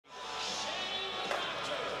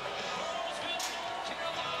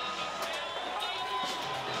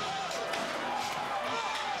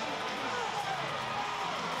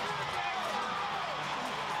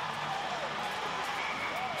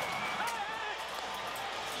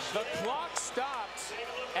The clock stopped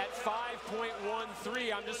at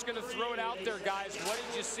 5.13. I'm just going to throw it out there, guys. What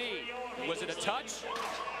did you see? Was it a touch?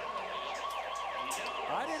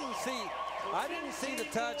 I didn't see the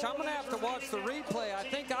touch. I'm going to have to watch the replay. I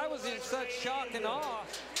think I was in such shock and awe.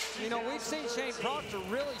 You know, we've seen Shane Proctor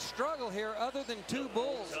really struggle here other than 2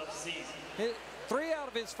 bulls. 3 out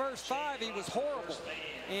of his first 5, he was horrible.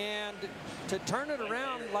 And to turn it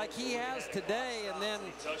around like he has today and then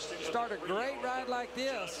start a great ride like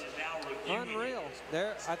this, unreal.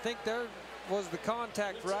 I think there was the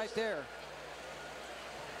contact right there.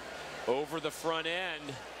 Over the front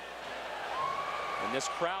end. And this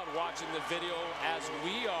crowd watching the video as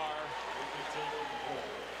we are,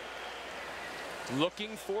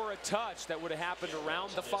 looking for a touch that would have happened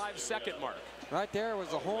around the 5-second mark. Right there was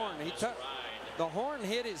the horn. The horn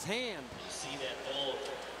hit his hand.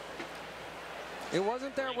 It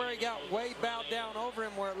wasn't there where he got way bowed down over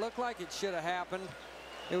him where it looked like it should have happened.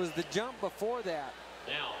 It was the jump before that.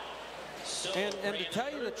 And to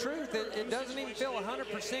tell you the truth, it doesn't even feel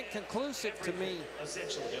 100% conclusive to me.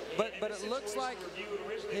 But it looks like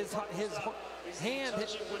his hand,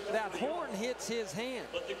 that horn hits his hand,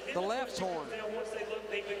 the left horn.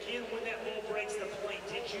 They begin when that ball breaks the plate.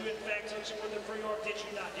 Did you in fact touch it with the free arm? Did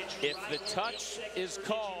you not? Did you? If the touch is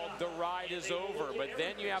called, the ride is over. But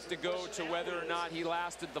then you have to go to whether or not he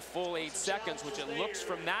lasted the full 8 seconds, which it looks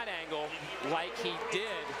from that angle like he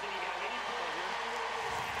did.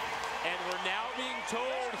 And we're now being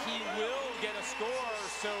told he will get a score,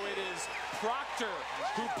 so it is Proctor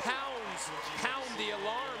who pound the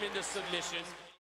alarm into submission.